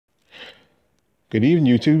Good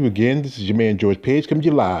evening, YouTube. Again, this is your man George Page coming to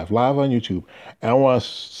you live on YouTube. And I want to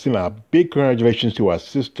send out big congratulations to our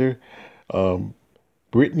sister, um,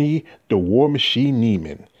 Brittany, the Warmachine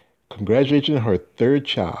Nieman. Congratulations on her third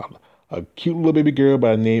child, a cute little baby girl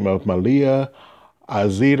by the name of Maleah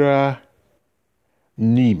Azaria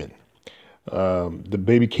Nieman. The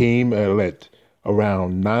baby came at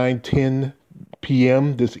around 9:10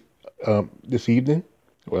 p.m. this evening.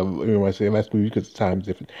 Well, when I say last movie because the time's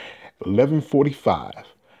different. 11:45.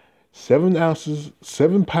 7 ounces,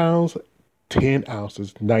 7 pounds, 10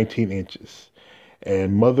 ounces, 19 inches.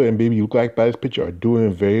 And mother and baby, you look like by this picture, are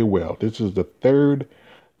doing very well. This is the third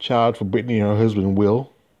child for Brittany and her husband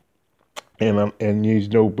Will. And you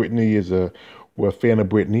know Brittany is we're a fan of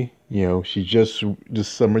Brittany. You know, she just this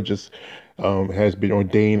summer has been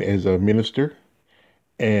ordained as a minister.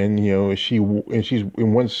 And you know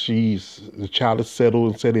and once the child is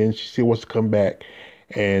settled and set in, she still wants to come back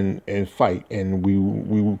and fight. And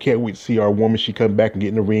we can't wait to see our woman. She come back and get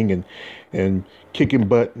in the ring and kicking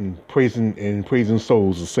butt and praising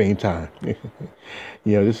souls at the same time.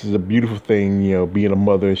 You know, this is a beautiful thing. You know, being a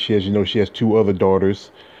mother. She has two other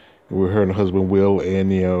daughters with her and her husband Will,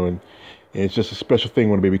 and and it's just a special thing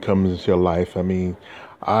when a baby comes into your life. I mean,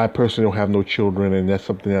 I personally don't have no children, and that's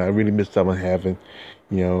something that I really missed out on having.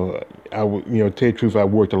 To tell you the truth, I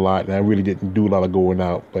worked a lot, and I really didn't do a lot of going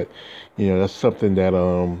out. But, that's something that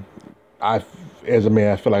as a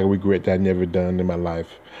man, I feel like I regret that I never done in my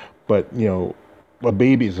life. But, a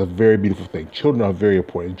baby is a very beautiful thing. Children are very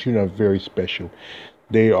important. Children are very special.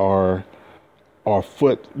 They are our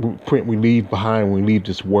footprint we leave behind when we leave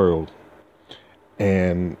this world.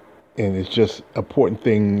 And it's just an important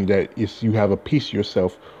thing that you have a piece of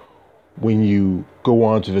yourself when you go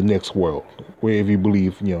on to the next world, wherever you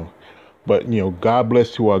believe, But God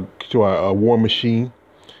bless to our Warmachine.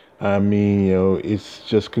 I mean, it's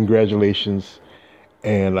just congratulations,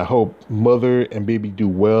 and I hope mother and baby do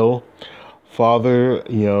well. Father,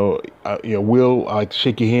 Will, I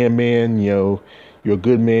shake your hand, man. You're a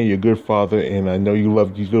good man. You're a good father, and I know you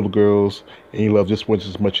love these little girls, and you love this one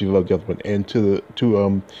just as much as you love the other one. And to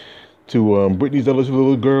Brittany's other two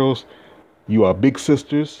little girls, you are big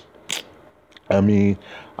sisters. I mean,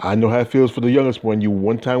 I know how it feels for the youngest one. You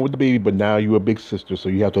one time with the baby, but now you're a big sister, so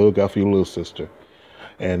you have to look out for your little sister.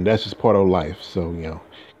 And that's just part of life. So,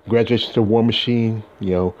 congratulations to Warmachine.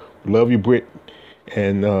 Love you, Britt.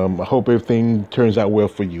 And I hope everything turns out well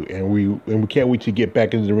for you. And we can't wait to get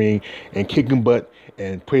back into the ring and kicking butt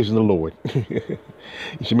and praising the Lord.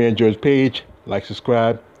 It's your man, George Page. Like,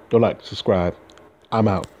 subscribe. Don't like, subscribe. I'm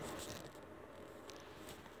out.